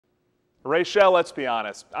Rachel, let's be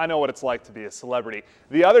honest. I know what it's like to be a celebrity.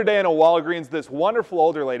 The other day in a Walgreens, this wonderful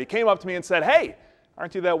older lady came up to me and said, "Hey,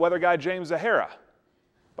 aren't you that weather guy James Zahara?"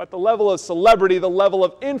 But the level of celebrity, the level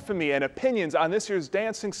of infamy and opinions on this year's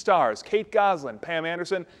Dancing Stars, Kate Gosselin, Pam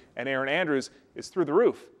Anderson, and Erin Andrews, is through the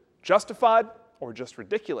roof. Justified or just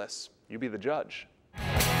ridiculous? You be the judge.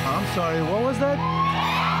 I'm sorry, what was that?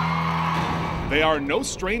 They are no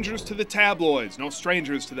strangers to the tabloids, no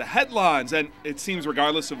strangers to the headlines, and it seems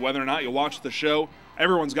regardless of whether or not you watch the show,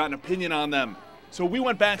 everyone's got an opinion on them. So we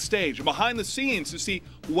went backstage and behind the scenes to see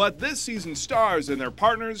what this season's stars and their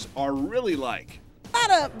partners are really like. A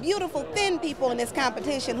lot of beautiful, thin people in this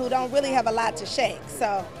competition who don't really have a lot to shake,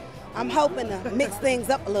 so I'm hoping to mix things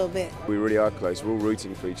up a little bit. We really are close. We're all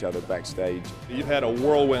rooting for each other backstage. You've had a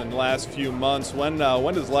whirlwind last few months. When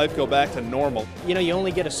does life go back to normal? You know, you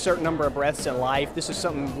only get a certain number of breaths in life. This is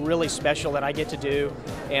something really special that I get to do,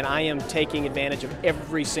 and I am taking advantage of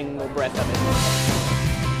every single breath of it.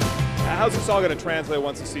 How's this all going to translate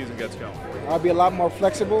once the season gets going? I'll be a lot more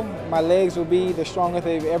flexible. My legs will be the strongest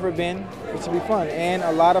they've ever been, which will be fun. And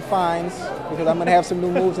a lot of fines, because I'm going to have some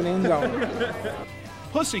new moves in the end zone.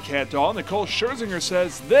 Pussycat doll Nicole Scherzinger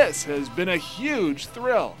says this has been a huge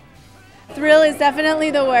thrill. Thrill is definitely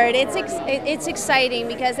the word. It's exciting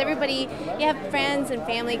because everybody, you have friends and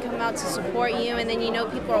family come out to support you, and then you know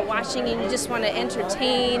people are watching and you just want to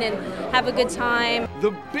entertain and have a good time.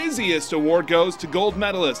 The busiest award goes to gold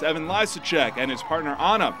medalist Evan Lysacek and his partner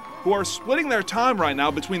Anna, who are splitting their time right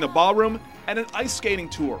now between the ballroom and an ice skating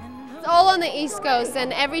tour. It's all on the East Coast,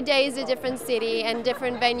 and every day is a different city and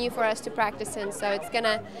different venue for us to practice in, so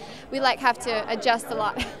we have to adjust a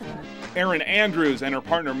lot. Erin Andrews and her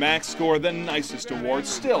partner Max score the nicest award,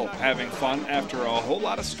 still having fun after a whole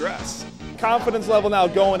lot of stress. Confidence level now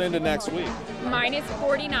going into next week. Mine is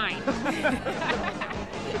 49. It's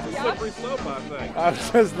a slippery slope, I think. I'm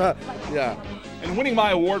just not, yeah. And winning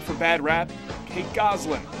my award for bad rap, Kate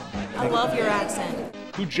Gosselin. I love your accent.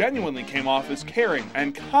 Who genuinely came off as caring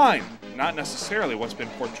and kind, not necessarily what's been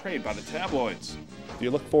portrayed by the tabloids. Do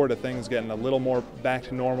you look forward to things getting a little more back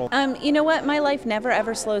to normal? You know what? My life never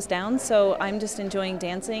ever slows down, so I'm just enjoying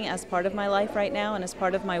dancing as part of my life right now and as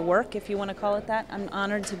part of my work, if you want to call it that. I'm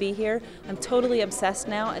honored to be here. I'm totally obsessed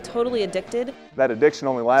now, totally addicted. That addiction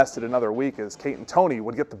only lasted another week as Kate and Tony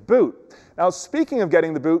would get the boot. Now, speaking of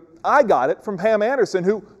getting the boot, I got it from Pam Anderson,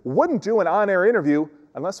 who wouldn't do an on-air interview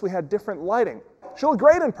unless we had different lighting. She looked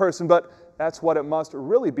great in person, but that's what it must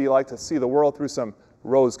really be like to see the world through some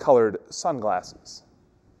rose-colored sunglasses.